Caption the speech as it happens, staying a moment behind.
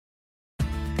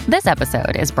This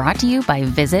episode is brought to you by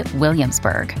Visit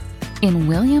Williamsburg. In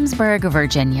Williamsburg,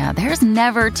 Virginia, there's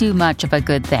never too much of a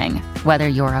good thing. Whether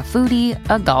you're a foodie,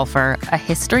 a golfer, a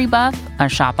history buff, a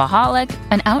shopaholic,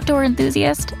 an outdoor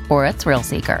enthusiast, or a thrill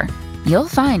seeker, you'll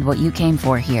find what you came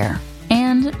for here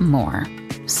and more.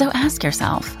 So ask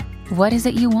yourself, what is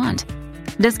it you want?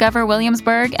 Discover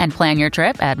Williamsburg and plan your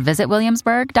trip at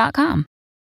visitwilliamsburg.com.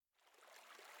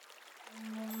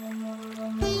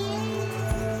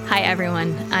 Hi,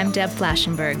 everyone. I'm Deb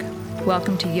Flashenberg.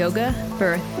 Welcome to Yoga,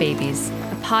 Birth, Babies,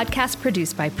 a podcast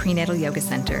produced by Prenatal Yoga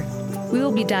Center. We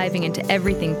will be diving into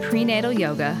everything prenatal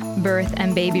yoga, birth,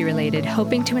 and baby related,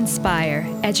 hoping to inspire,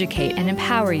 educate, and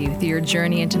empower you through your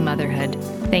journey into motherhood.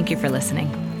 Thank you for listening.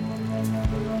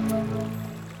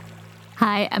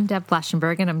 Hi, I'm Deb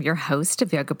Flashenberg, and I'm your host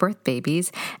of Yoga Birth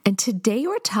Babies. And today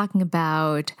we're talking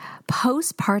about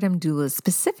postpartum doulas,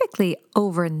 specifically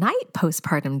overnight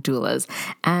postpartum doulas,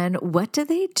 and what do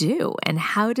they do, and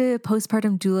how do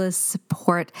postpartum doulas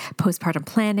support postpartum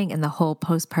planning and the whole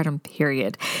postpartum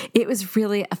period. It was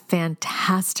really a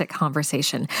fantastic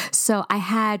conversation. So I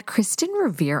had Kristen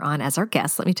Revere on as our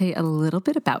guest. Let me tell you a little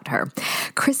bit about her.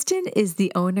 Kristen is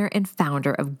the owner and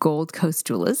founder of Gold Coast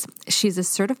Doulas. She's a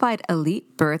certified elite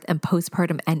birth and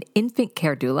postpartum and infant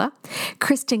care doula.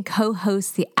 Kristen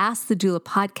co-hosts the Ask the Doula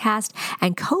podcast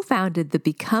and co-founded the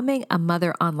Becoming a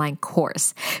Mother online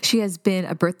course. She has been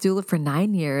a birth doula for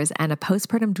 9 years and a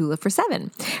postpartum doula for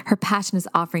 7. Her passion is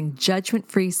offering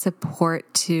judgment-free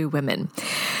support to women.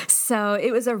 So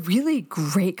it was a really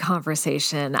great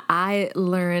conversation. I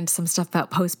learned some stuff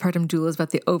about postpartum doulas, about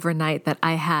the overnight that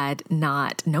I had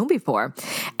not known before.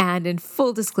 And in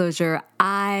full disclosure,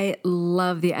 I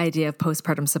love the idea of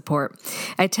postpartum support.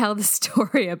 I tell the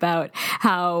story about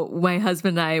how my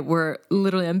husband and I were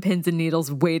literally on pins and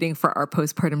needles waiting for our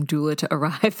postpartum doula to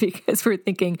arrive because we're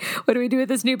thinking, what do we do with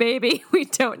this new baby? We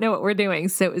don't know what we're doing.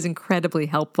 So it was incredibly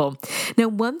helpful. Now,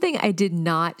 one thing I did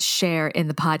not share in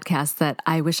the podcast that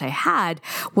I wish I had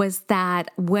was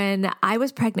that when I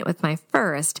was pregnant with my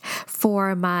first,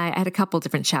 I had a couple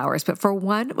different showers, but for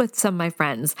one with some of my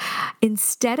friends,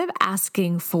 instead of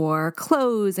asking for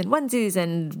clothes and onesies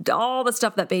and all the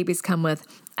stuff that babies come with,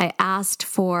 I asked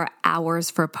for hours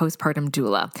for a postpartum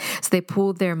doula. So they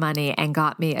pooled their money and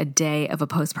got me a day of a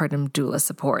postpartum doula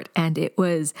support. And it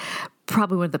was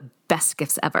probably one of the best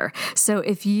gifts ever. So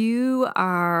if you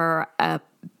are a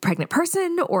pregnant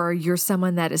person or you're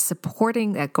someone that is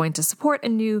going to support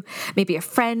maybe a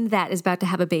friend that is about to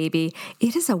have a baby,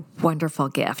 it is a wonderful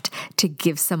gift to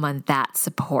give someone that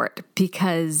support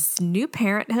because new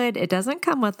parenthood, it doesn't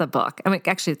come with a book. I mean,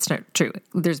 actually, it's not true.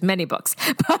 There's many books,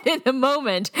 but in the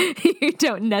moment, you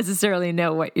don't necessarily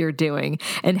know what you're doing.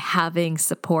 And having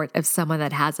support of someone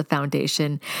that has a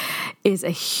foundation is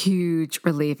a huge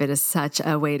relief. It is such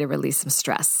a way to release some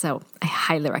stress. So I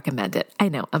highly recommend it. I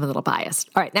know I'm a little biased.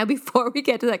 All right. Now, before we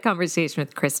get to that conversation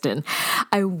with Kristen,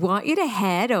 I want you to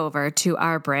head over to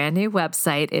our brand new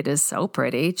website. It is so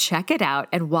pretty. Check it out.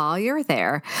 And while you're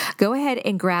there, go ahead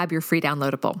and grab your free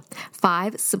downloadable,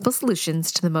 5 simple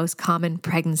solutions to the most common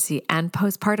pregnancy and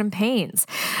postpartum pains.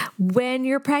 When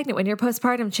you're pregnant, when you're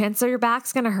postpartum, chances are your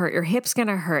back's going to hurt, your hip's going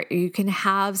to hurt. You can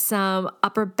have some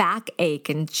upper back ache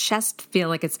and chest feel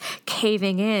like it's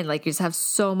caving in, like you just have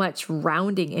so much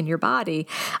rounding in your body.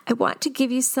 I want to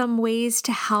give you some ways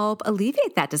to help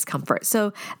alleviate that discomfort.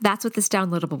 So that's what this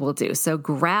downloadable will do. So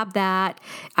grab that,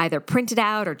 either print it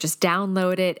out or just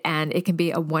download it, and it can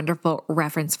be a wonderful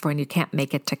reference for when you can't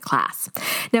make it to class.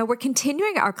 Now, we're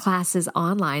continuing our classes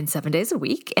online 7 days a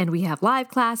week, and we have live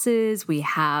classes, we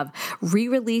have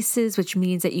re-releases, which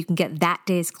means that you can get that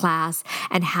day's class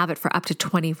and have it for up to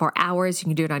 24 hours. You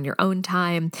can do it on your own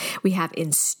time. We have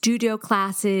in-studio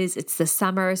classes. It's the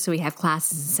summer, so we have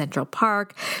classes in Central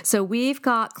Park. So we've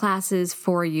got classes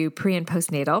for you pre and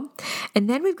postnatal. And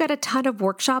then we've got a ton of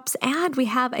workshops, and we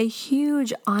have a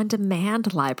huge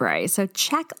on-demand library. So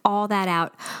check all that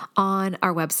out on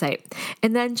our website.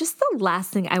 And then just the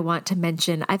last thing I want to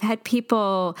mention, I've had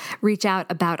people reach out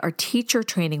about our teacher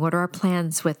training. What are our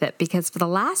plans with it? Because for the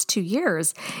last 2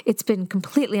 years, it's been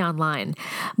completely online.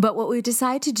 But what we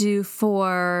decided to do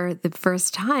for the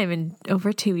first time in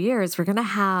over 2 years, we're going to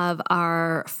have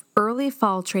our early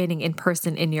fall training in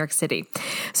person in New York City.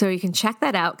 So you can check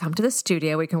that out. Come to the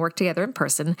studio. We can work together in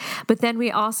person. But then we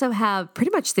also have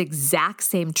pretty much the exact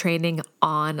same training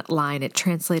online. It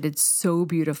translated so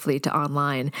beautifully to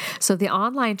online. So the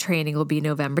online training will be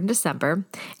November and December.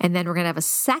 And then we're going to have a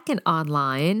second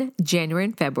online January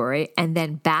and February, and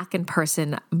then back in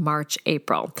person March,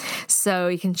 April. So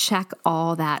you can check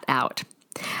all that out.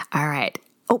 All right.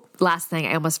 Oh, last thing,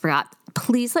 I almost forgot.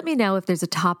 Please let me know if there's a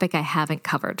topic I haven't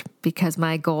covered, because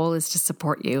my goal is to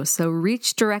support you. So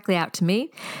reach directly out to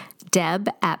me,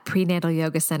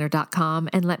 deb@prenatalyogacenter.com,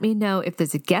 and let me know if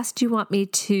there's a guest you want me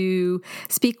to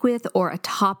speak with or a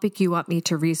topic you want me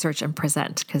to research and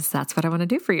present, because that's what I want to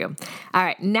do for you. All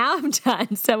right, now I'm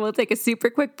done. So we'll take a super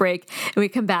quick break and we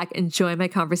come back and join my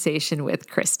conversation with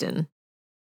Kristen.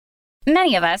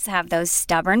 Many of us have those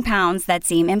stubborn pounds that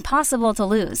seem impossible to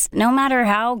lose, no matter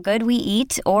how good we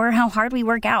eat or how hard we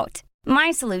work out. My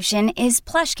solution is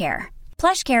PlushCare.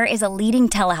 PlushCare is a leading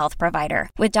telehealth provider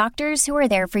with doctors who are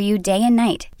there for you day and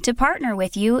night to partner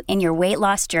with you in your weight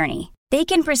loss journey. They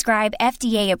can prescribe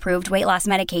FDA-approved weight loss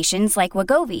medications like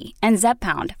Wegovy and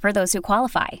Zepbound for those who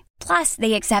qualify. Plus,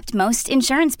 they accept most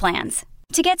insurance plans.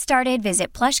 To get started,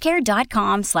 visit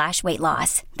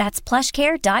plushcare.com/weightloss. That's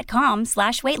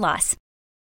plushcare.com/weightloss.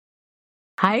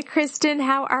 Hi, Kristen.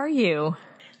 How are you?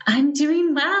 I'm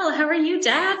doing well. How are you,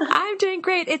 Deb? I'm doing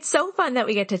great. It's so fun that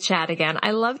we get to chat again.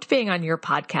 I loved being on your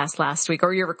podcast last week,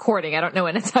 or your recording. I don't know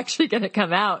when it's actually going to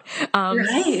come out.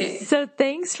 Right. So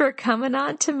thanks for coming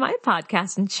on to my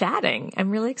podcast and chatting.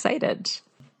 I'm really excited.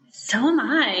 So am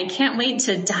I. Can't wait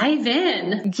to dive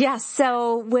in. Yes.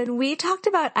 So when we talked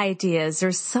about ideas,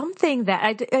 there's something that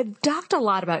I've talked a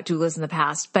lot about doulas in the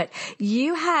past, but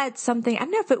you had something, I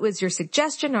don't know if it was your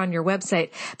suggestion on your website,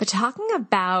 but talking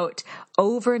about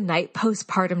overnight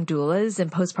postpartum doulas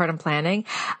and postpartum planning.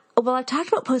 Well, I've talked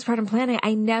about postpartum planning.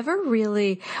 I never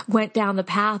really went down the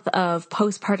path of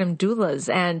postpartum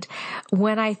doulas. And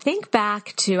when I think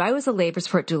back to, I was a labor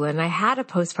support doula and I had a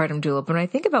postpartum doula. But when I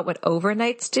think about what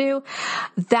overnights do,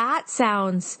 that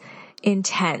sounds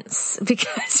intense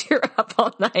because you're up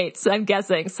all night. So I'm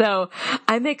guessing. So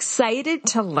I'm excited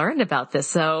to learn about this.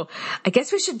 So I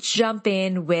guess we should jump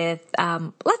in with, let's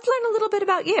learn a little bit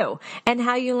about you and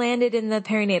how you landed in the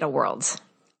perinatal world.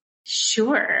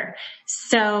 Sure.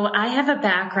 So I have a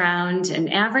background in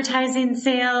advertising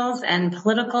sales and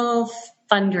political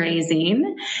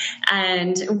fundraising.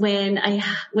 And when I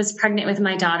was pregnant with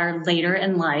my daughter later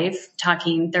in life,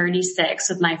 talking 36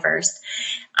 with my first,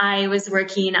 I was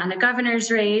working on a governor's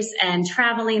race and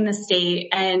traveling the state.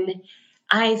 And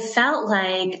I felt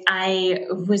like I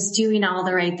was doing all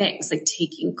the right things, like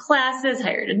taking classes,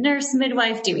 hired a nurse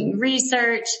midwife, doing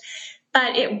research.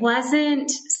 But it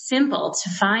wasn't simple to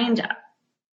find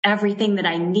everything that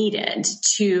I needed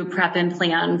to prep and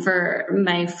plan for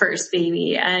my first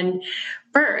baby and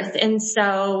birth. And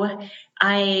so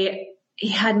I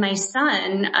had my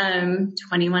son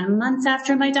 21 months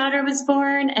after my daughter was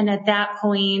born. And at that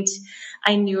point,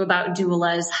 I knew about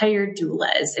doulas, hired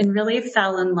doulas, and really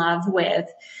fell in love with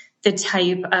the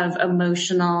type of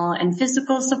emotional and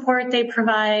physical support they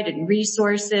provide and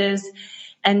resources.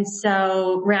 And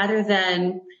so rather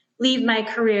than leave my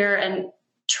career and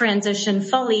transition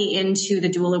fully into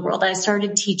the doula world, I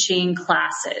started teaching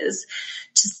classes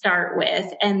to start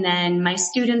with. And then my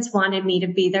students wanted me to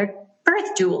be their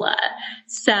birth doula.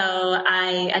 So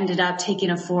I ended up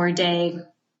taking a 4-day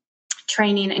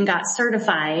training and got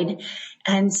certified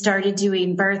and started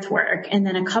doing birth work. And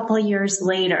then a couple of years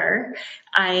later,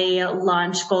 I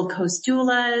launched Gold Coast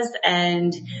Doulas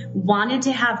and wanted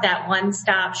to have that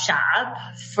one-stop shop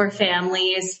for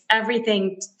families,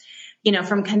 everything,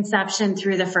 from conception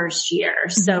through the first year.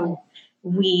 Mm-hmm. So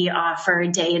we offer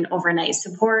day and overnight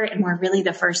support, and we're really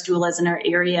the first doulas in our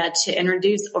area to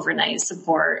introduce overnight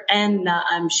support and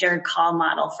the shared call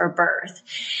model for birth.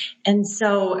 And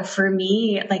so for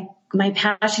me, my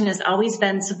passion has always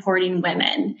been supporting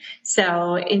women.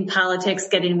 So in politics,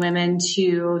 getting women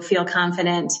to feel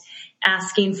confident,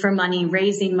 asking for money,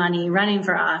 raising money, running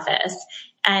for office.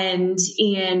 And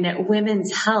in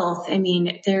women's health,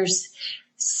 there's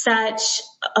such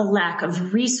a lack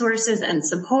of resources and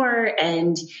support.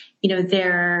 And,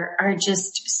 there are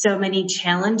just so many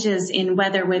challenges in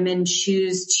whether women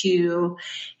choose to,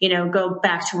 go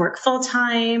back to work full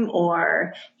time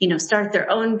or, start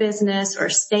their own business or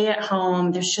stay at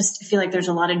home. I feel like there's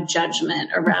a lot of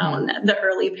judgment around the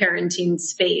early parenting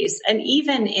space. And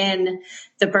even in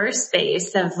the birth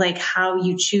space of how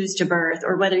you choose to birth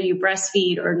or whether you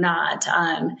breastfeed or not.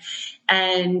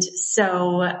 And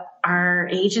so our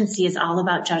agency is all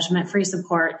about judgment-free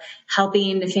support,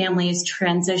 helping the families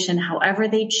transition however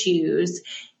they choose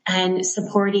and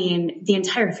supporting the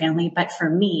entire family. But for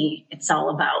me, it's all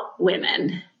about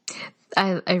women.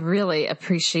 I really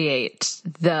appreciate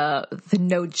the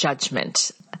no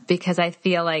judgment, because I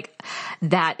feel like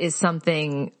that is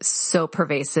something so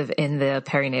pervasive in the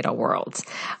perinatal world.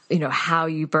 How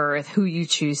you birth, who you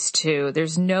choose to.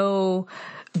 There's no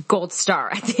gold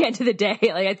star at the end of the day.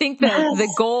 Like, I think that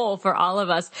the goal for all of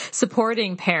us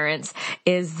supporting parents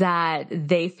is that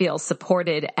they feel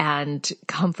supported and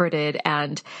comforted.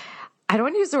 And I don't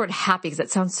want to use the word happy because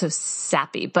that sounds so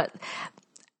sappy, but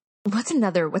what's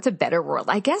a better world?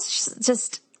 I guess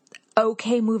just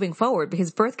okay moving forward,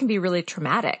 because birth can be really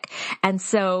traumatic. And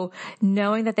so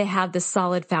knowing that they have this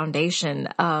solid foundation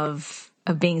of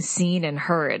being seen and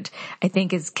heard, I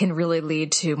think can really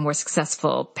lead to more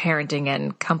successful parenting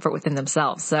and comfort within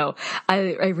themselves. So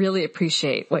I really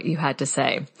appreciate what you had to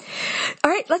say. All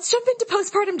right, let's jump into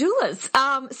postpartum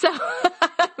doulas. So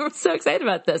I'm so excited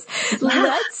about this.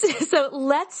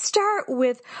 Let's start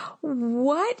with,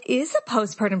 what is a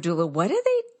postpartum doula? What do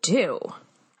they do?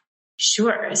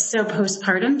 Sure. So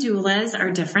postpartum doulas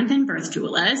are different than birth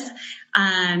doulas.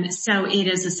 So it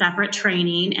is a separate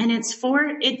training, and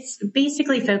it's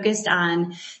basically focused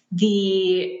on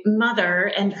the mother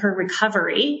and her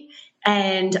recovery,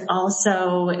 and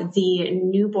also the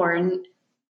newborn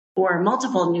or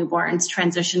multiple newborns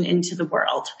transition into the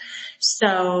world.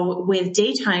 So with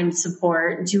daytime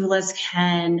support, doulas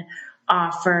can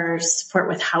offer support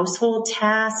with household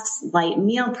tasks, light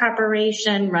meal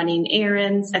preparation, running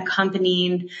errands,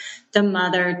 accompanying the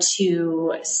mother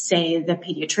to, say, the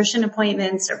pediatrician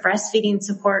appointments or breastfeeding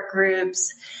support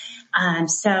groups.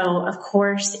 So, of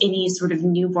course, any sort of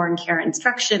newborn care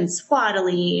instructions,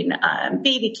 swaddling,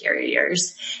 baby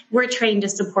carriers. We're trained to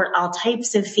support all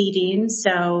types of feeding,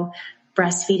 so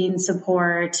breastfeeding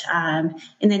support, and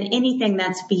then anything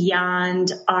that's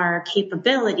beyond our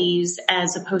capabilities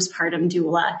as a postpartum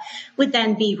doula would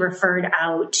then be referred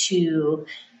out to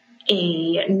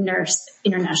a nurse,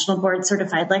 international board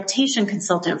certified lactation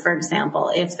consultant, for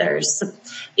example, if there's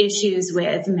issues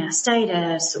with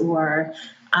mastitis or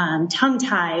tongue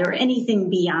tie or anything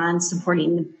beyond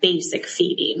supporting the basic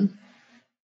feeding.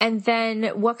 And then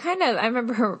I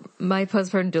remember my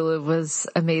postpartum doula was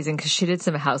amazing because she did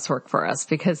some housework for us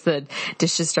because the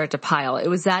dishes start to pile.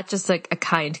 Was that just like a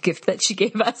kind gift that she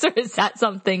gave us, or is that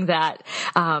something that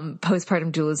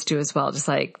postpartum doulas do as well, just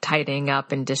like tidying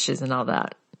up and dishes and all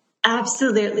that?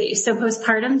 Absolutely. So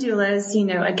postpartum doulas,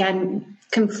 again,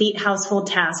 complete household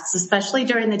tasks, especially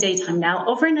during the daytime. Now,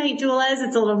 overnight doulas,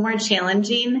 it's a little more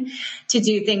challenging to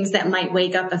do things that might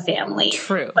wake up a family.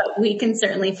 True. But we can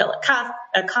certainly fill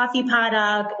a coffee pot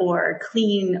up or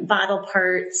clean bottle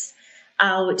parts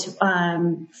out,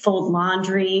 fold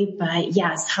laundry. But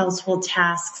yes, household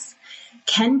tasks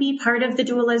can be part of the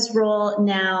doula's role.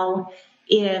 Now,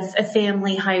 if a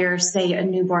family hires, say, a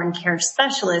newborn care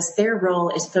specialist, their role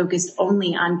is focused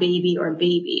only on baby or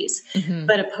babies. Mm-hmm.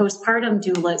 But a postpartum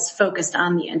doula is focused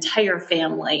on the entire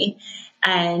family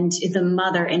and the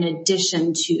mother in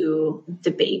addition to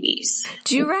the babies.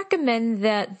 Do you recommend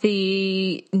that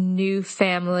the new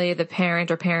family, the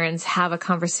parent or parents, have a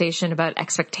conversation about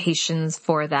expectations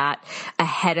for that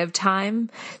ahead of time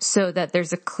so that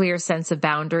there's a clear sense of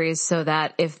boundaries, so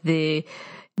that if the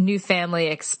new family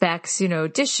expects,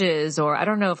 dishes, or I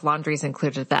don't know if laundry is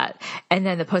included with that, and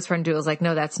then the postpartum doula is like,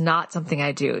 no, that's not something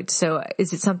I do. So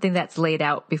is it something that's laid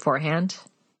out beforehand?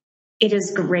 It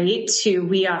is great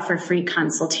we offer free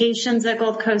consultations at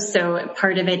Gold Coast. So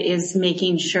part of it is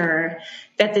making sure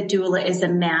that the doula is a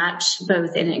match,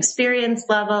 both in experience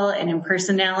level and in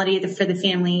personality for the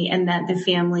family, and that the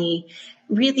family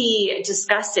really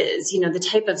discusses, the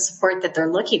type of support that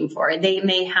they're looking for. They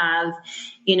may have,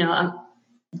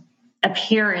 a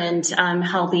parent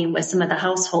helping with some of the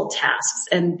household tasks,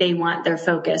 and they want their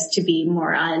focus to be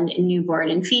more on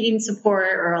newborn and feeding support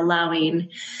or allowing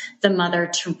the mother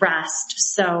to rest.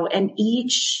 So, and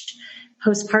each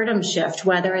postpartum shift,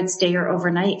 whether it's day or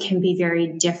overnight, can be very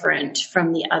different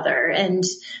from the other. And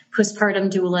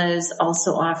postpartum doulas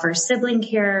also offer sibling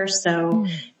care. So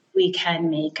we can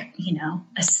make,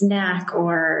 a snack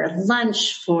or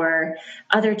lunch for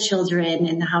other children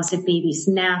in the house if baby's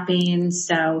napping.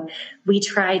 So we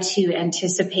try to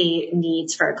anticipate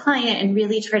needs for our client and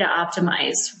really try to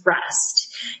optimize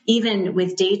rest. Even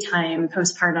with daytime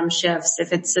postpartum shifts,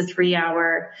 if it's a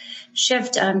 3-hour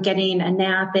shift, getting a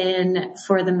nap in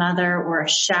for the mother or a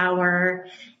shower,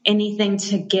 anything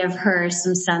to give her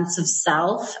some sense of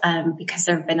self, because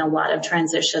there have been a lot of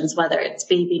transitions, whether it's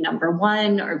baby number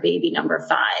 1 or baby number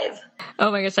 5.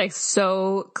 Oh my gosh, I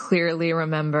so clearly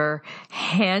remember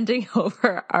handing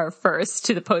over our first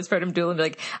to the postpartum doula and be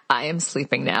like, I am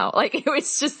sleeping now. Like, it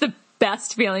was just the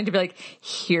best feeling to be like,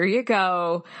 here you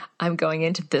go. I'm going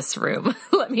into this room.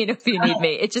 Let me know if you need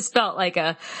me. It just felt like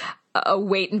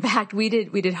wait. In fact, we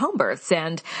did home births.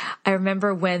 And I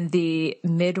remember when the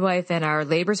midwife and our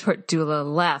labor support doula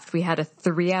left, we had a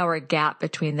 3-hour gap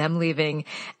between them leaving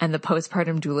and the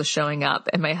postpartum doula showing up.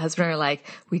 And my husband and I were like,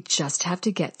 we just have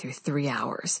to get through 3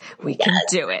 hours. We can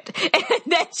do it. And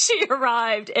then she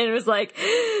arrived and it was like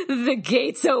the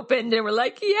gates opened and we're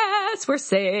like, yes, we're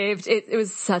saved. It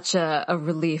was such a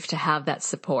relief to have that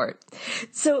support.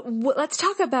 So let's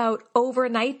talk about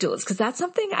overnight doulas, because that's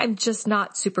something I'm just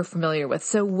not super familiar with.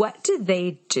 So what do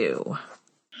they do?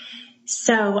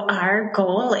 So our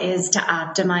goal is to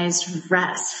optimize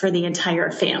rest for the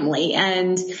entire family.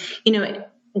 And,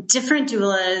 different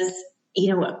doulas,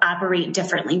 operate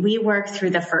differently. We work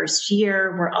through the first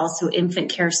year. We're also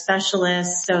infant care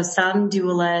specialists. So some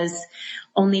doulas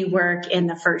only work in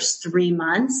the first 3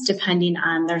 months, depending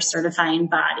on their certifying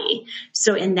body.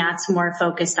 And that's more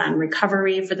focused on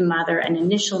recovery for the mother and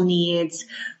initial needs,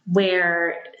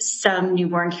 where some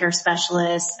newborn care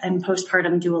specialists and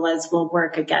postpartum doulas will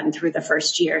work again through the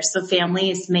first year. So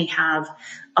families may have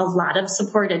a lot of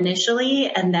support initially,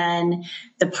 and then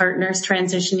the partner's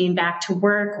transitioning back to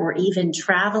work or even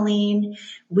traveling.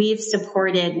 We've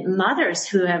supported mothers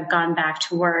who have gone back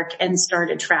to work and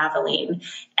started traveling,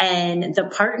 and the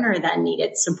partner then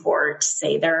needed support.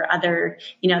 Say there are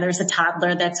there's a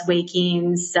toddler that's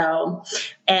waking,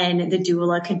 and the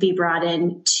doula could be brought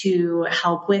in to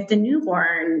help with the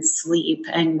newborn sleep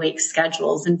and wake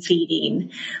schedules and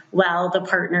feeding, while the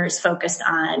partner is focused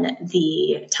on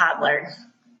the toddler.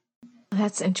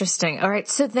 That's interesting. All right.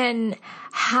 So then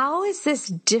how is this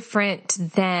different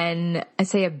than,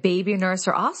 say, a baby nurse,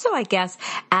 or also, I guess,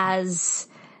 if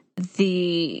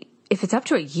it's up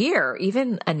to a year,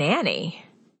 even a nanny?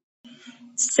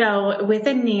 So with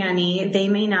a nanny, they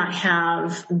may not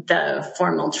have the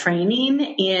formal training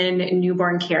in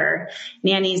newborn care.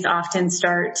 Nannies often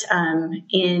start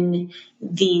in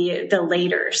the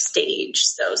later stage.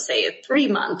 So say a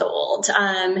 3-month-old.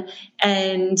 And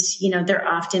they're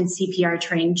often CPR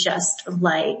trained just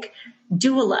like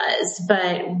doulas,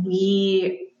 but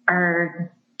we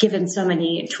are given so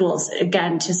many tools,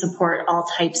 again, to support all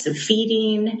types of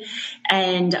feeding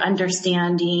and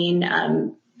understanding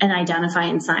and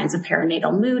identifying signs of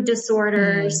perinatal mood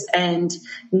disorders and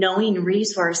knowing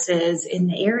resources in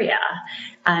the area.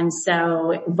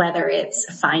 So whether it's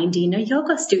finding a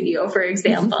yoga studio, for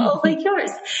example, like yours,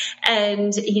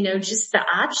 and, just the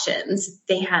options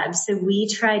they have. So we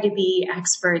try to be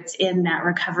experts in that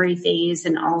recovery phase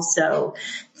and also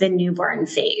the newborn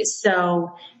phase.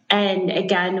 And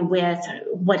again, with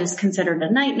what is considered a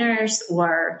night nurse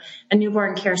or a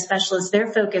newborn care specialist,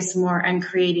 they're focused more on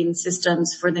creating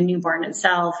systems for the newborn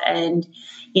itself and,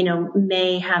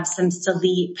 may have some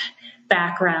sleep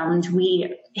background.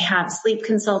 We have sleep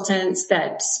consultants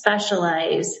that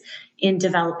specialize in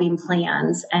developing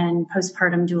plans, and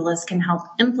postpartum doulas can help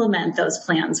implement those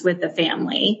plans with the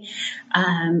family.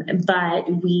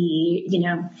 But we,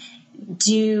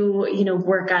 do,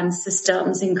 work on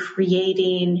systems and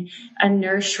creating a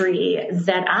nursery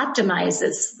that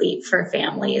optimizes sleep for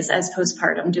families as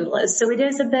postpartum doulas. So it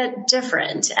is a bit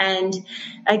different. And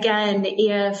again,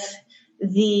 if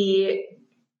the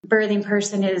birthing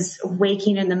person is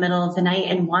waking in the middle of the night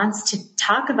and wants to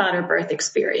talk about her birth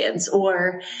experience,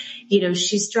 or,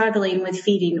 she's struggling with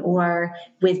feeding, or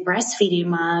with breastfeeding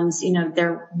moms,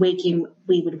 they're waking,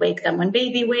 we would wake them when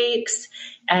baby wakes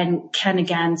and can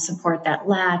again support that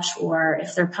latch, or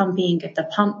if they're pumping, get the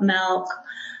pump milk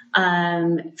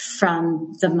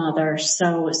from the mother.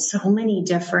 So many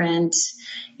different,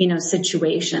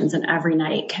 situations, and every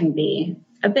night can be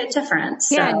a bit different.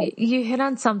 So. Yeah, you hit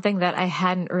on something that I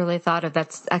hadn't really thought of.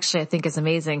 That's actually, I think, is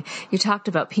amazing. You talked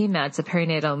about PMADS, a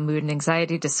perinatal mood and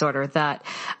anxiety disorder, that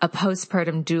a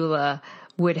postpartum doula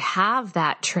would have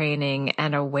that training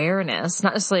and awareness,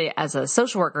 not necessarily as a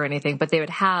social worker or anything, but they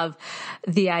would have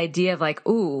the idea of like,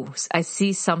 ooh, I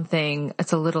see something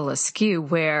that's a little askew,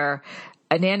 where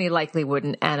a nanny likely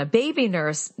wouldn't, and a baby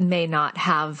nurse may not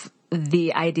have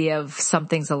the idea of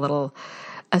something's a little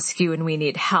askew and we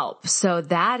need help. So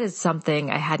that is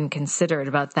something I hadn't considered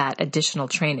about that additional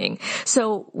training.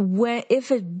 So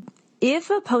if a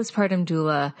postpartum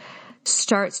doula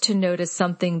starts to notice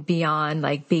something beyond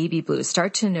like baby blues,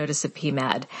 start to notice a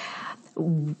PMAD,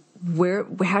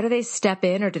 how do they step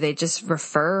in, or do they just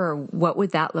refer, or what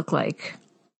would that look like?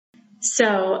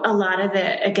 So a lot of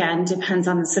it, again, depends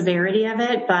on the severity of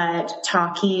it, but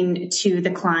talking to the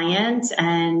client,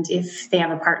 and if they have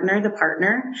a partner, the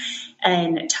partner,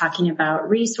 and talking about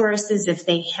resources, if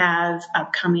they have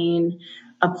upcoming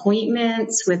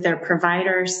appointments with their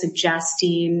provider,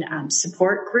 suggesting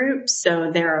support groups.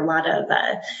 So there are a lot of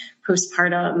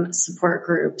postpartum support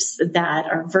groups that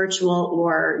are virtual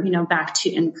or, back to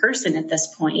in person at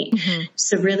this point. Mm-hmm.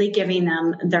 So really giving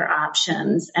them their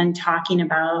options and talking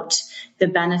about the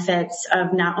benefits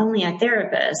of not only a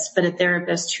therapist, but a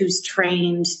therapist who's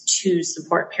trained to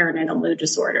support perinatal mood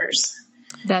disorders.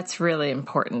 That's really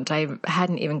important. I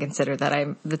hadn't even considered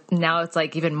that. Now it's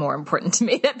like even more important to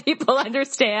me that people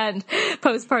understand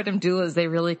postpartum doulas. They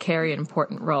really carry an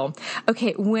important role.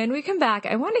 Okay. When we come back,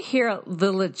 I want to hear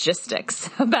the logistics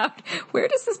about where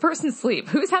does this person sleep?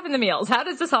 Who's having the meals? How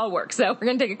does this all work? So we're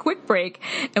going to take a quick break,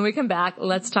 and we come back.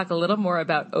 Let's talk a little more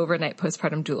about overnight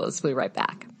postpartum doulas. We'll be right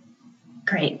back.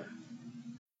 Great.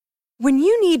 When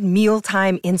you need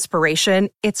mealtime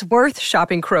inspiration, it's worth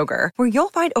shopping Kroger, where you'll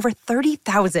find over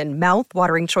 30,000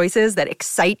 mouth-watering choices that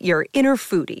excite your inner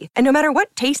foodie. And no matter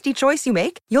what tasty choice you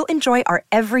make, you'll enjoy our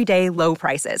everyday low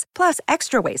prices, plus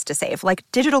extra ways to save, like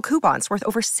digital coupons worth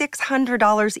over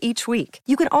 $600 each week.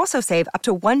 You can also save up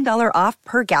to $1 off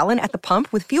per gallon at the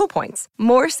pump with fuel points.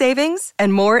 More savings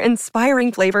and more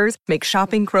inspiring flavors make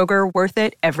shopping Kroger worth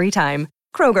it every time.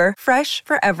 Kroger, fresh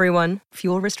for everyone.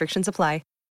 Fuel restrictions apply.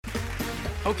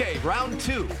 Okay, round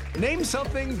two. Name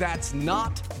something that's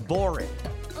not boring.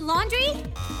 A laundry?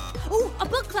 Ooh, a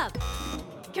book club.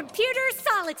 Computer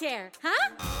solitaire,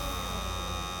 huh?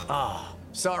 Ah,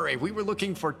 sorry, we were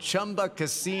looking for Chumba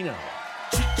Casino.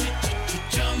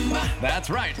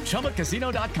 That's right,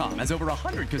 ChumbaCasino.com has over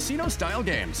 100 casino-style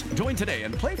games. Join today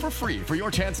and play for free for your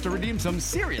chance to redeem some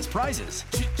serious prizes.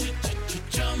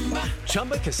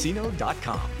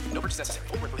 ChumbaCasino.com. No purchase necessary.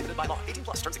 Void where prohibited by law. 18+.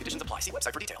 Terms and conditions apply. See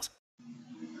website for details.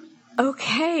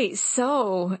 Okay,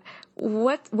 so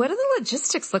what do the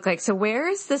logistics look like? So where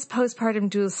is this postpartum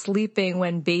doula sleeping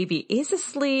when baby is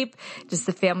asleep? Does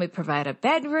the family provide a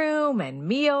bedroom and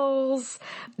meals?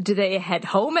 Do they head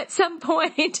home at some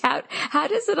point? How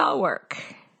does it all work?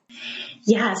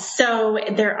 Yeah, so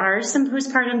there are some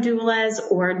postpartum doulas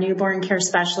or newborn care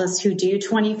specialists who do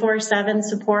 24/7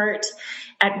 support.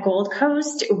 At Gold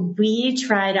Coast, we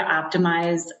try to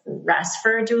optimize rest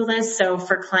for doulas. So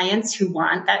for clients who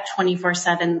want that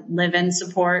 24/7 live-in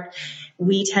support,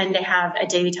 we tend to have a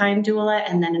daytime doula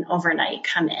and then an overnight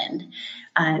come in.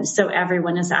 So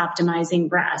everyone is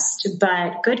optimizing rest.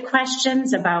 But good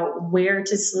questions about where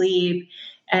to sleep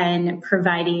and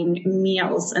providing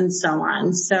meals and so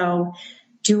on. So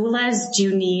doulas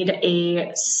do need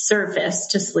a surface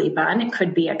to sleep on. It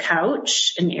could be a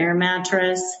couch, an air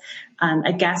mattress,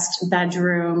 a guest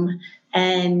bedroom,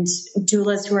 and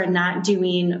doulas who are not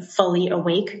doing fully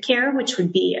awake care, which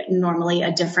would be normally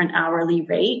a different hourly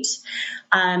rate,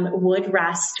 would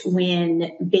rest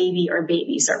when baby or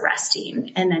babies are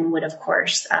resting, and then would, of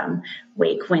course,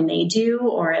 wake when they do,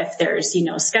 or if there's,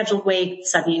 scheduled wake,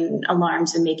 setting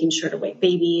alarms and making sure to wake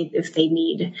baby if they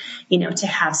need, to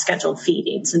have scheduled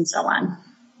feedings and so on.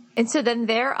 And so then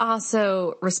they're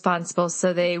also responsible.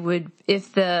 So they would,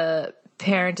 if the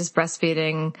parent is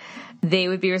breastfeeding, they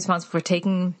would be responsible for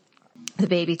taking the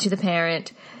baby to the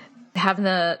parent, having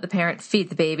the parent feed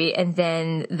the baby, and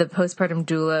then the postpartum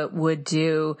doula would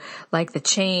do like the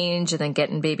change and then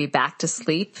getting baby back to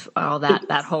sleep, all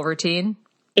that whole routine.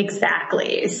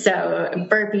 Exactly. So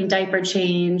burping, diaper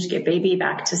change, get baby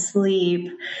back to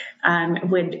sleep,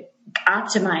 would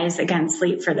optimize, again,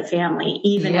 sleep for the family,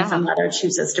 even if a mother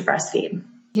chooses to breastfeed.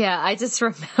 Yeah, I just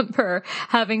remember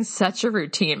having such a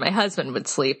routine. My husband would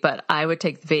sleep, but I would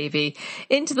take the baby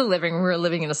into the living room. We were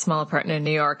living in a small apartment in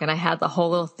New York, and I had the whole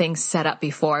little thing set up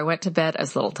before I went to bed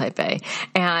as little type A.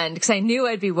 And because I knew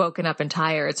I'd be woken up and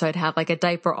tired, so I'd have like a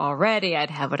diaper already.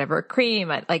 I'd have whatever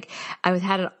cream. I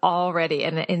had it all ready.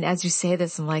 And as you say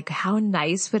this, I'm like, how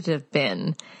nice would it have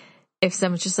been if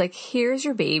someone's just like, here's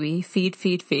your baby, feed,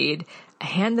 feed, feed. I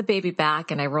hand the baby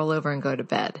back and I roll over and go to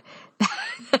bed.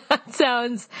 That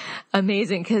sounds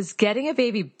amazing, because getting a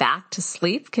baby back to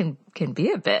sleep can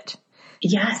be a bit.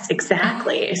 Yes,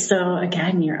 exactly. So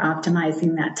again, you're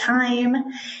optimizing that time,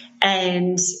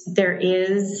 and there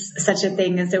is such a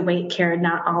thing as awake care.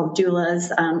 Not all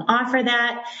doulas offer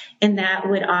that, and that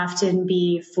would often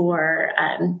be for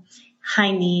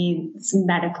high needs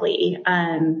medically,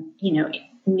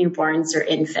 newborns or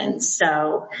infants.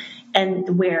 So,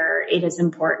 and where it is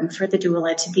important for the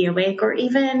doula to be awake, or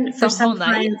even for some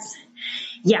clients.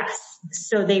 Yes.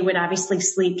 So they would obviously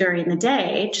sleep during the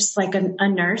day, just like a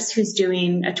nurse who's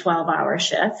doing a 12-hour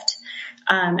shift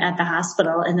at the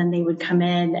hospital. And then they would come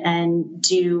in and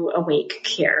do awake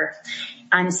care.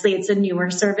 Honestly, it's a newer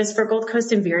service for Gold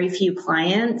Coast, and very few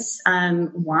clients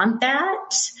want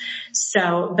that.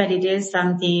 So, but it is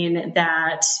something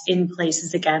that in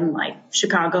places, again, like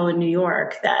Chicago and New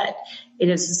York, that it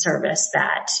is a service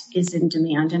that is in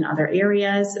demand in other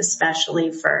areas,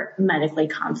 especially for medically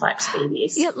complex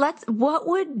babies. Yeah,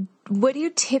 what do you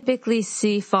typically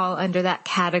see fall under that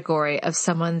category of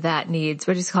someone that needs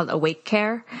what is called awake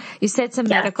care? You said some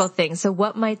medical things. So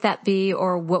what might that be,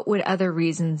 or what would other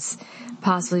reasons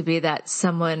possibly be that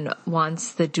someone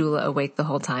wants the doula awake the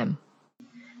whole time?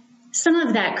 Some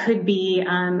of that could be,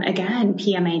 again,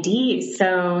 PMID.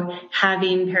 So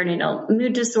having perinatal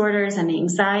mood disorders and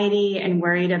anxiety and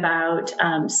worried about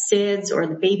SIDS or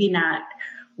the baby not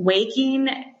waking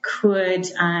could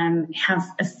have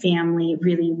a family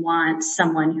really want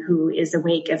someone who is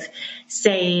awake. If,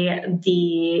 say,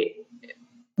 the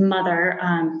mother,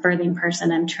 birthing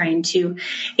person, I'm trying to,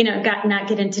 not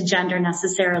get into gender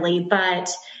necessarily, but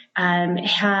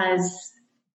has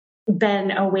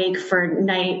been awake for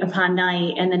night upon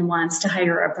night and then wants to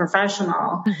hire a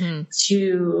professional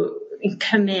to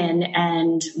come in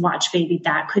and watch baby,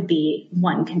 that could be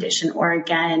one condition. Or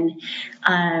again,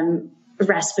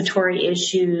 respiratory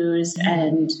issues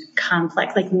and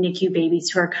complex, like NICU babies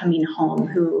who are coming home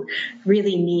who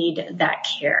really need that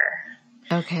care.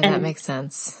 Okay, that makes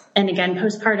sense. And again,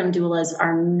 postpartum doulas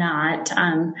are not,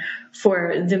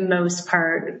 for the most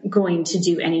part, going to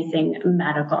do anything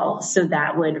medical. So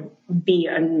that would be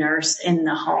a nurse in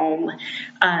the home,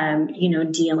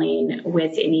 dealing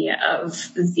with any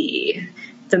of the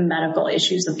medical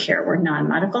issues of care. We're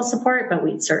non-medical support, but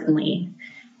we'd certainly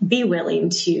be willing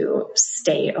to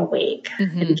stay awake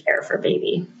and care for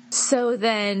baby. So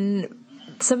then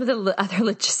some of the other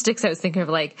logistics I was thinking of,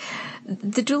 like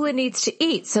the doula needs to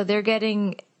eat. So they're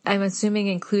getting, I'm assuming,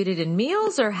 included in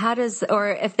meals, or or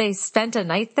if they spent a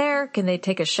night there, can they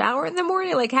take a shower in the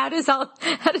morning? Like how does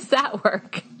that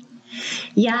work?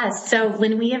 Yes. So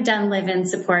when we have done live-in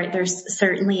support, there's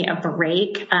certainly a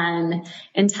break and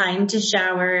time to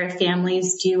shower.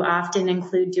 Families do often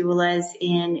include doulas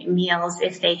in meals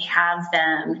if they have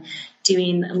them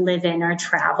doing live-in or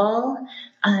travel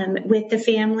with the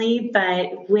family.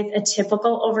 But with a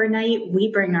typical overnight,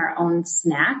 we bring our own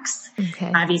snacks.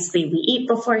 Okay. Obviously, we eat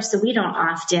before, so we don't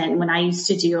often. When I used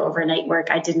to do overnight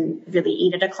work, I didn't really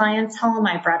eat at a client's home.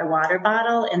 I brought a water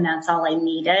bottle, and that's all I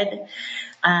needed.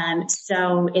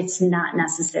 So it's not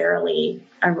necessarily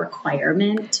a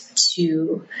requirement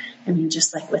to,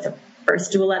 just like with a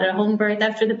birth doula at a home birth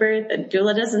after the birth, the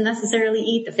doula doesn't necessarily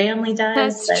eat, the family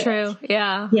does. That's true.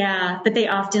 Yeah. Yeah. But they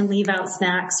often leave out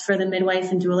snacks for the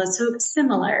midwife and doula. So it's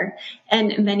similar.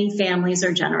 And many families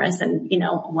are generous and,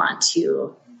 want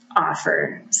to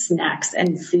offer snacks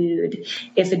and food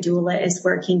if a doula is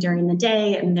working during the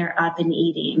day and they're up and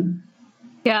eating.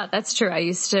 Yeah, that's true. I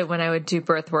used to, when I would do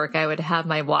birth work, I would have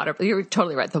my water. You're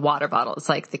totally right. The water bottle is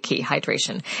like the key,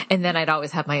 hydration. And then I'd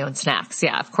always have my own snacks.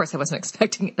 Yeah, of course I wasn't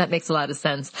expecting it. That makes a lot of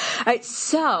sense. All right.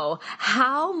 So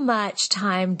how much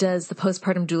time does the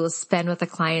postpartum doula spend with the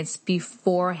clients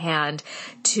beforehand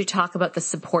to talk about the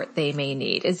support they may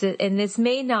need? And this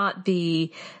may not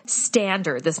be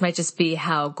standard. This might just be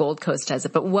how Gold Coast does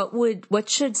it. But what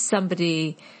should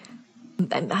somebody,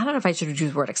 I don't know if I should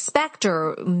use the word expect,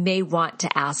 or may want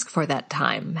to ask for that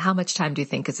time? How much time do you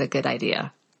think is a good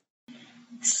idea?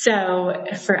 So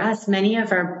for us, many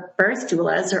of our birth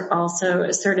doulas are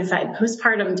also certified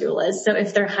postpartum doulas. So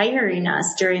if they're hiring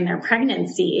us during their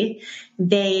pregnancy,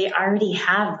 they already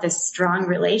have this strong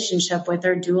relationship with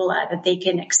their doula that they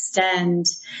can extend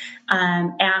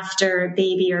after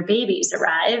baby or babies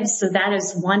arrive. So that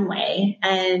is one way.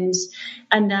 And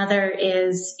another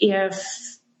is if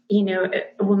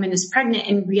a woman is pregnant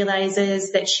and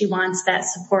realizes that she wants that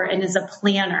support and is a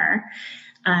planner,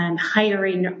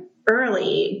 hiring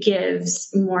early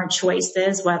gives more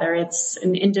choices, whether it's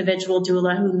an individual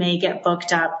doula who may get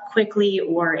booked up quickly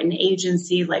or an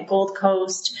agency like Gold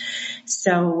Coast.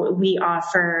 So we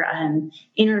offer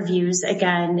interviews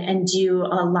again and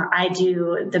I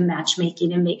do the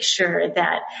matchmaking and make sure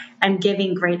that I'm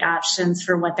giving great options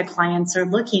for what the clients are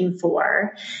looking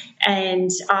for. And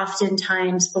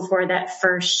oftentimes before that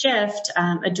first shift,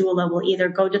 a doula will either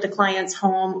go to the client's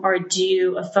home or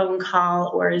do a phone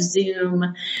call or a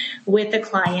Zoom with the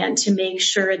client to make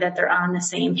sure that they're on the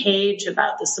same page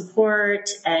about the support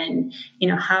and,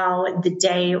 how the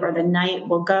day or the night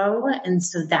will go. And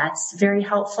so that's very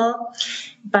helpful.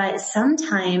 But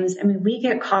sometimes, we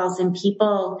get calls and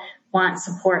people want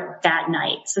support that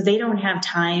night. So they don't have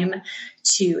time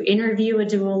to interview a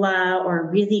doula or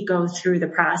really go through the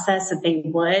process that they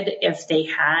would if they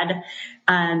had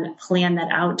planned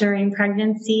that out during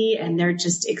pregnancy, and they're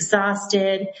just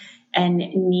exhausted and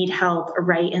need help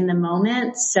right in the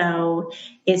moment. So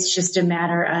it's just a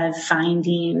matter of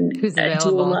finding who's a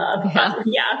available.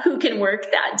 doula, who can work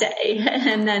that day.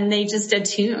 And then they just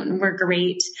attune. We're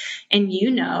great. And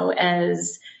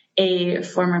as a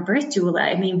former birth doula,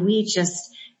 I mean, we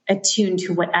just attune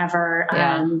to whatever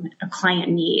a client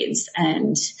needs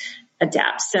and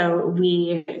adapt. So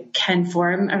we can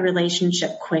form a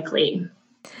relationship quickly.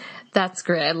 That's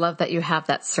great. I love that you have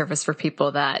that service for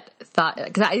people that thought,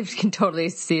 because I can totally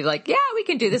see like, yeah, we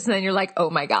can do this. And then you're like, oh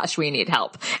my gosh, we need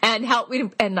help and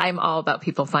and I'm all about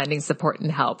people finding support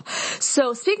and help.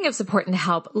 So speaking of support and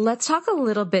help, let's talk a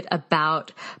little bit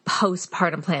about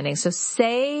postpartum planning. So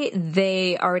say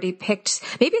they already picked,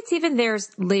 maybe it's even their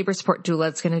labor support doula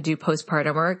that's going to do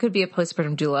postpartum, or it could be a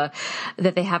postpartum doula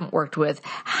that they haven't worked with.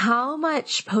 How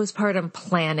much postpartum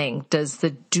planning does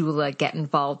the doula get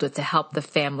involved with to help the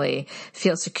family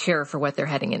feel secure for what they're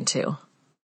heading into?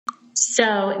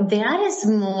 So that is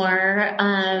more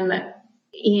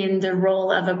in the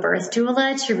role of a birth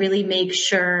doula to really make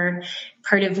sure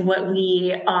part of what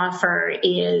we offer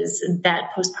is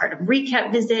that postpartum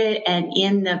recap visit. And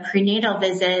in the prenatal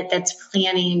visit that's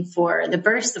planning for the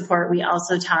birth support, we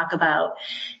also talk about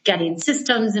getting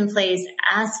systems in place,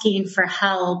 asking for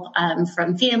help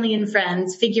from family and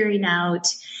friends, figuring out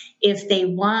if they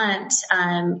want,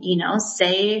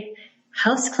 say,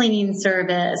 house cleaning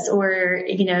service, or,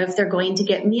 if they're going to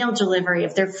get meal delivery,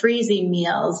 if they're freezing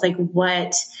meals, like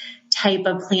what type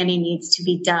of planning needs to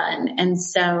be done. And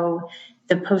so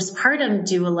the postpartum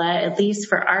doula, at least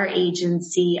for our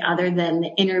agency, other than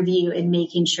the interview and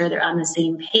making sure they're on the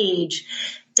same page,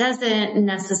 doesn't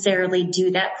necessarily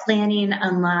do that planning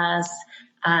unless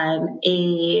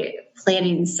a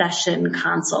planning session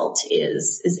consult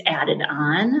is added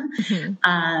on.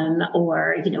 Mm-hmm.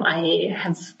 Or, I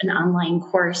have an online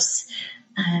course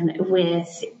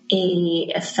with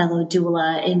a fellow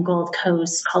doula in Gold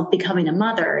Coast called Becoming a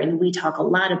Mother. And we talk a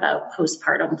lot about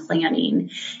postpartum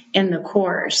planning in the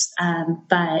course.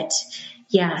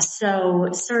 So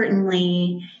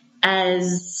certainly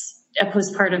as a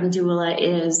postpartum doula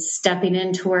is stepping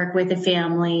in to work with a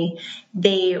family,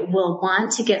 they will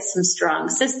want to get some strong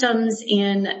systems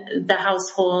in the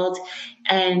household.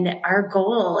 And our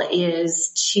goal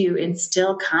is to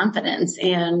instill confidence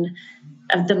in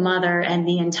the mother and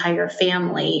the entire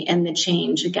family in the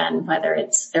change. Again, whether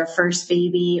it's their first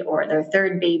baby or their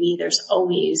third baby, there's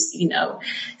always,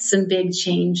 some big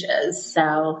changes.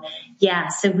 So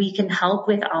we can help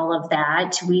with all of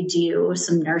that. We do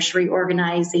some nursery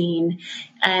organizing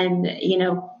and,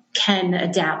 can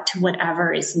adapt to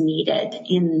whatever is needed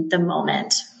in the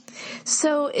moment.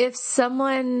 So if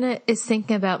someone is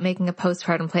thinking about making a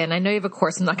postpartum plan, I know you have a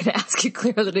course. I'm not going to ask you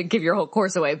clearly to give your whole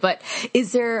course away, but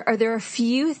are there a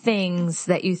few things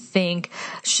that you think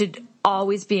should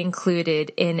always be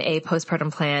included in a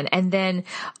postpartum plan? And then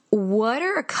what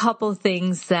are a couple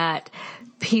things that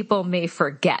people may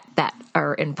forget that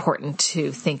are important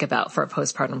to think about for a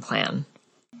postpartum plan?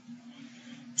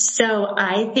 So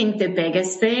I think the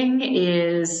biggest thing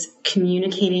is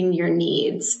communicating your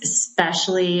needs,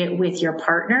 especially with your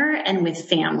partner and with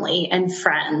family and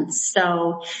friends.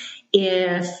 So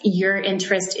if your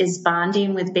interest is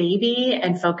bonding with baby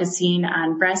and focusing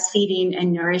on breastfeeding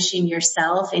and nourishing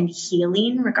yourself and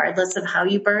healing, regardless of how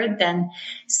you birth, then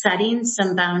setting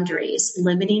some boundaries,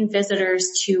 limiting visitors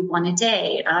to one a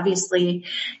day. Obviously,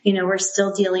 we're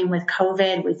still dealing with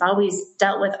COVID. We've always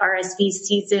dealt with RSV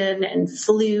season and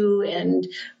flu and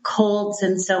colds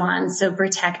and so on. So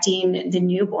protecting the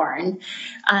newborn,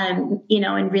 and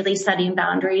really setting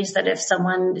boundaries that if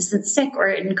someone isn't sick or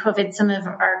in COVID, some of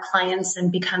our clients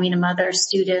and Becoming a Mother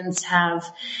students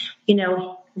have,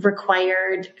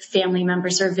 required family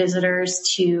members or visitors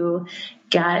to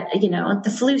get,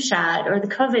 the flu shot or the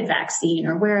COVID vaccine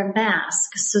or wear a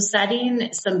mask. So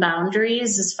setting some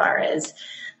boundaries as far as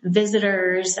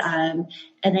visitors. And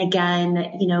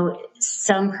again,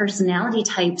 some personality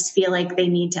types feel like they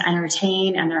need to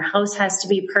entertain and their house has to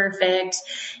be perfect.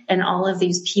 And all of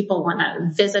these people want to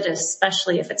visit,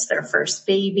 especially if it's their first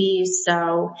baby.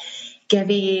 So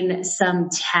giving some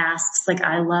tasks, like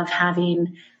I love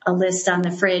having a list on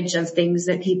the fridge of things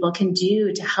that people can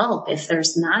do to help if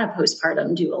there's not a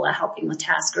postpartum doula helping with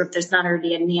tasks, or if there's not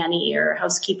already a nanny or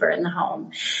housekeeper in the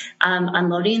home,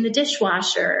 unloading the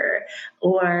dishwasher,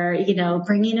 or,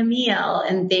 bringing a meal,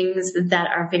 and things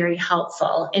that are very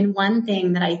helpful. And one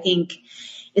thing that I think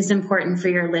is important for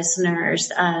your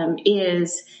listeners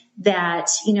is that,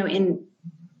 in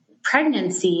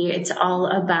pregnancy, it's all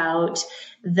about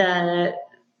the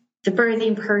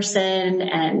birthing person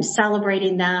and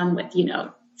celebrating them with,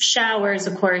 showers,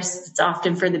 of course, it's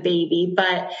often for the baby,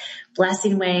 but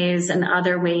blessing ways and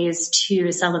other ways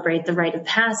to celebrate the rite of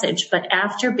passage. But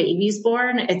after baby's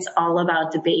born, it's all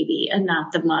about the baby and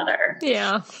not the mother.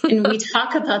 Yeah. And we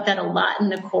talk about that a lot in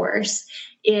the course,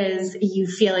 is you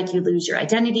feel like you lose your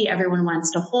identity. Everyone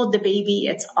wants to hold the baby.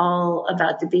 It's all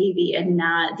about the baby and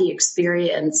not the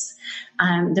experience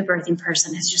the birthing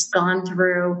person has just gone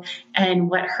through and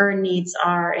what her needs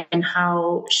are and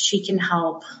how she can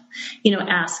help,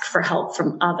 ask for help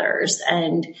from others.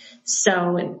 And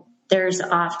so there's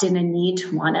often a need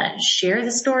to want to share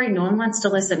the story. No one wants to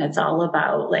listen. It's all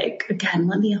about again,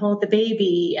 let me hold the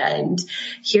baby and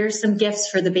here's some gifts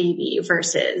for the baby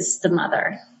versus the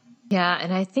mother. Yeah.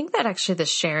 And I think that actually the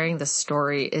sharing the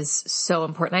story is so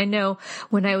important. I know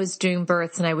when I was doing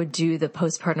births and I would do the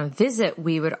postpartum visit,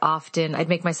 I'd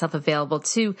make myself available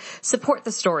to support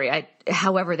the story.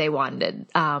 However they wanted.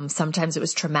 Sometimes it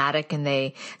was traumatic and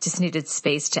they just needed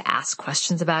space to ask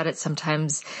questions about it.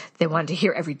 Sometimes they wanted to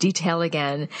hear every detail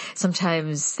again.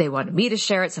 Sometimes they wanted me to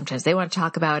share it. Sometimes they want to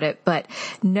talk about it. But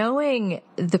knowing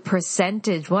the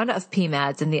percentage, one of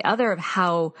PMADs and the other of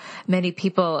how many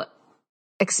people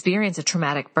experience a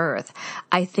traumatic birth,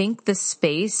 I think the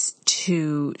space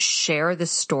to share the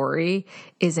story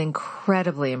is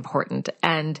incredibly important.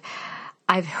 And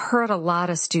I've heard a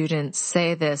lot of students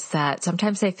say this, that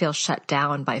sometimes they feel shut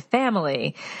down by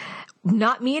family,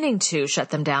 not meaning to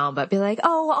shut them down, but be like,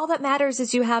 oh, all that matters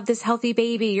is you have this healthy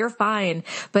baby, you're fine.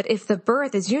 But if the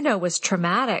birth, as you know, was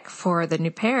traumatic for the new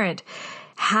parent,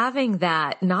 having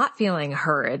that, not feeling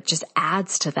heard, just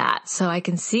adds to that. So I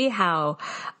can see how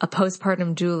a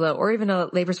postpartum doula or even a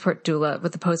labor support doula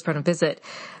with a postpartum visit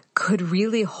could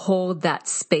really hold that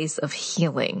space of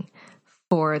healing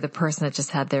for the person that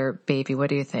just had their baby. What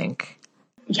do you think?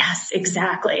 Yes,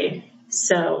 exactly.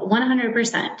 So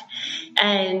 100%.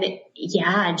 And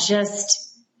yeah, just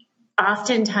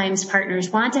oftentimes partners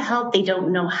want to help. They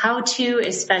don't know how to,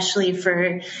 especially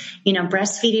for,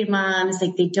 breastfeeding moms,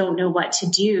 they don't know what to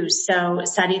do. So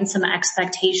setting some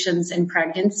expectations in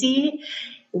pregnancy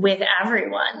with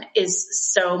everyone is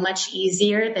so much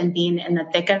easier than being in the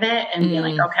thick of it and being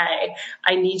like, okay,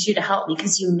 I need you to help me,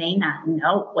 because you may not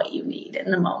know what you need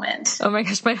in the moment. Oh my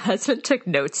gosh, my husband took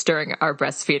notes during our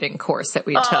breastfeeding course that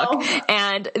we took.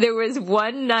 And there was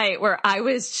one night where I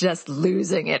was just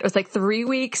losing it. It was 3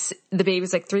 weeks. The baby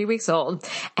was 3 weeks old.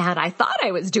 And I thought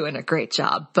I was doing a great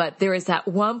job. But there was that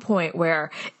one point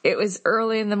where it was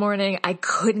early in the morning. I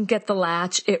couldn't get the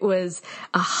latch. It was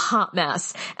a hot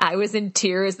mess. I was in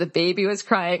tears. The baby was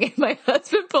crying, and my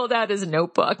husband pulled out his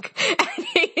notebook and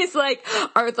he's like,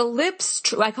 are the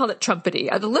lips, I called it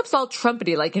trumpety. Are the lips all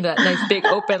trumpety, in a nice big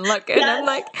open look? And yes. I'm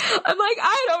like,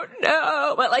 I don't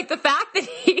know. But the fact that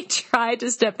he tried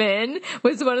to step in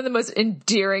was one of the most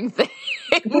endearing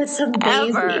things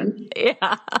ever.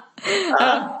 Yeah.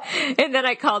 And then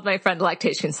I called my friend, the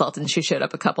lactation consultant. She showed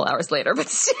up a couple hours later, but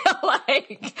still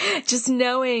just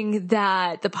knowing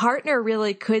that the partner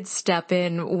really could step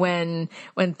in when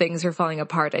things are falling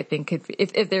apart, I think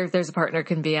if there's a partner,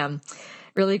 can be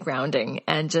really grounding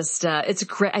and just it's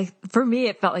great. For me,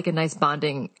 it felt like a nice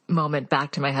bonding moment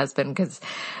back to my husband, because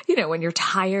when you're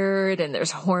tired and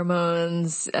there's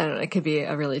hormones, it could be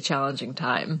a really challenging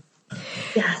time.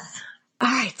 Yes. All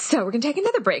right, so we're going to take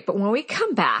another break, but when we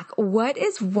come back, what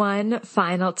is one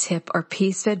final tip or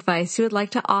piece of advice you would like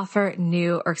to offer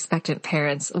new or expectant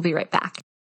parents? We'll be right back.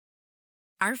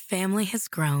 Our family has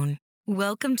grown.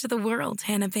 Welcome to the world,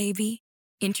 Hannah baby.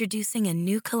 Introducing a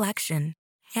new collection,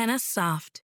 Hannah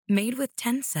Soft, made with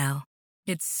Tencel.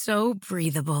 It's so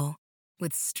breathable,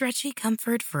 with stretchy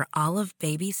comfort for all of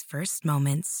baby's first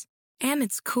moments. And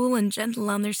it's cool and gentle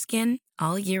on their skin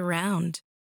all year round.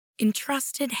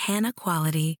 Entrusted Hannah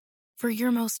quality for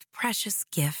your most precious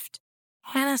gift.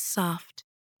 Hannah Soft,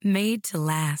 made to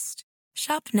last.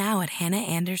 Shop now at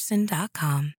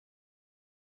hannahanderson.com.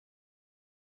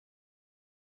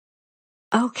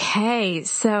 Okay,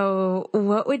 so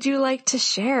what would you like to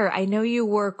share? I know you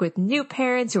work with new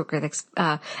parents, you work with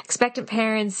expectant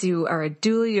parents, you are a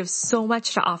doula, you have so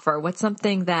much to offer. What's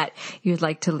something that you'd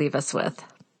like to leave us with?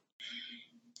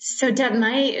 So Deb,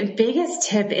 my biggest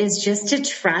tip is just to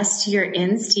trust your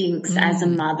instincts as a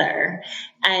mother.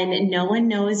 And no one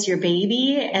knows your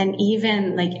baby, and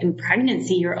even in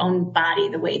pregnancy, your own body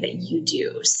the way that you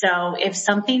do. So if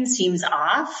something seems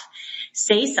off,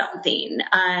 say something.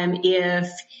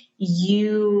 If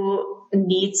you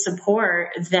need support,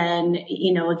 then,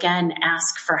 again,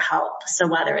 ask for help. So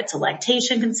whether it's a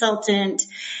lactation consultant,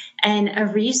 And a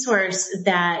resource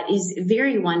that is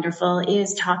very wonderful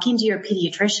is talking to your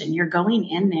pediatrician. You're going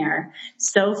in there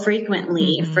so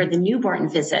frequently for the newborn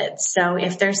visits. So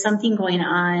if there's something going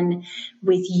on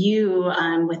with you,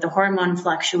 with the hormone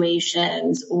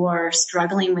fluctuations or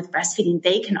struggling with breastfeeding,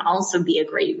 they can also be a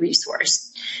great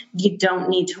resource. You don't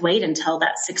need to wait until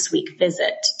that 6-week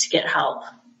visit to get help.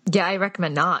 Yeah, I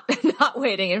recommend not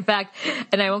waiting. In fact,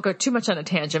 and I won't go too much on a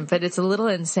tangent, but it's a little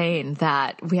insane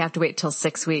that we have to wait till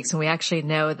 6 weeks. And we actually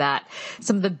know that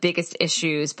some of the biggest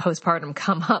issues postpartum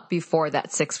come up before that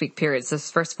 6-week period. So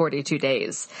those first 42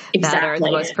 days that are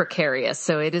the most precarious.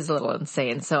 So it is a little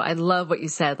insane. So I love what you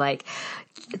said, like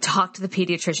talk to the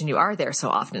pediatrician. You are there so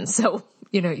often. So,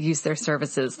 use their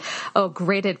services. Oh,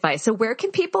 great advice. So where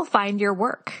can people find your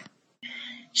work?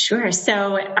 Sure.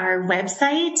 So our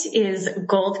website is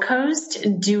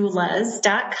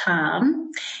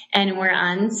goldcoastdoulas.com, and we're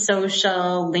on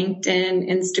social,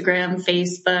 LinkedIn, Instagram,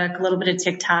 Facebook, a little bit of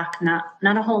TikTok, not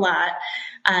a whole lot.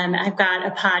 I've got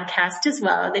a podcast as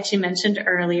well that you mentioned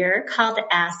earlier called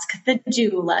Ask the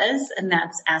Doulas, and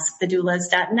that's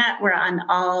askthedoulas.net. We're on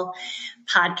all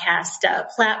podcast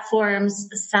platforms,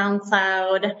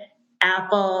 SoundCloud,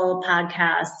 Apple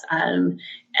Podcasts,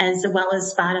 as well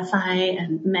as Spotify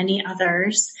and many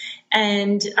others.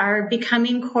 And our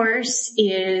Becoming course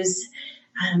is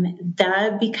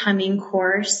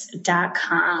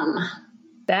thebecomingcourse.com.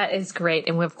 That is great.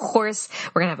 And of course,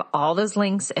 we're going to have all those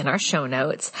links in our show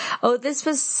notes. Oh, this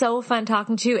was so fun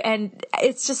talking to you. And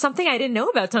it's just something I didn't know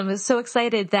about. So I was so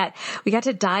excited that we got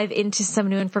to dive into some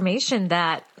new information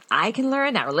that I can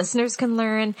learn, our listeners can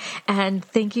learn. And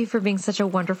thank you for being such a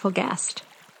wonderful guest.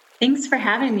 Thanks for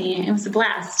having me. It was a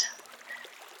blast.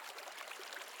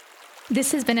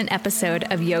 This has been an episode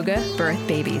of Yoga Birth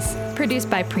Babies, produced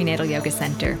by Prenatal Yoga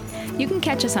Center. You can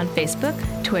catch us on Facebook,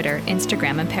 Twitter,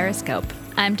 Instagram, and Periscope.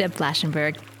 I'm Deb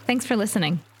Flaschenberg. Thanks for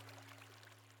listening.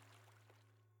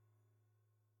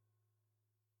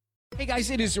 Hey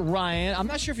guys, it is Ryan. I'm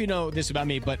not sure if you know this about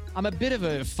me, but I'm a bit of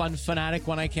a fun fanatic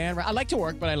when I can. I like to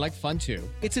work, but I like fun too.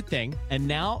 It's a thing. And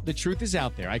now the truth is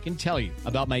out there. I can tell you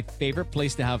about my favorite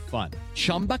place to have fun.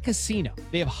 Chumba Casino.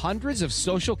 They have hundreds of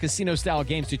social casino style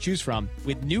games to choose from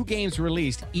with new games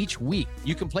released each week.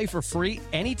 You can play for free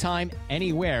anytime,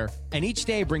 anywhere. And each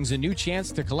day brings a new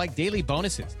chance to collect daily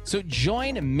bonuses. So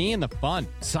join me in the fun.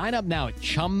 Sign up now at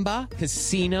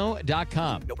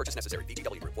ChumbaCasino.com. No purchase necessary.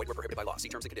 VGW Group. Void where prohibited by law. See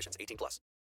terms and conditions. 18+.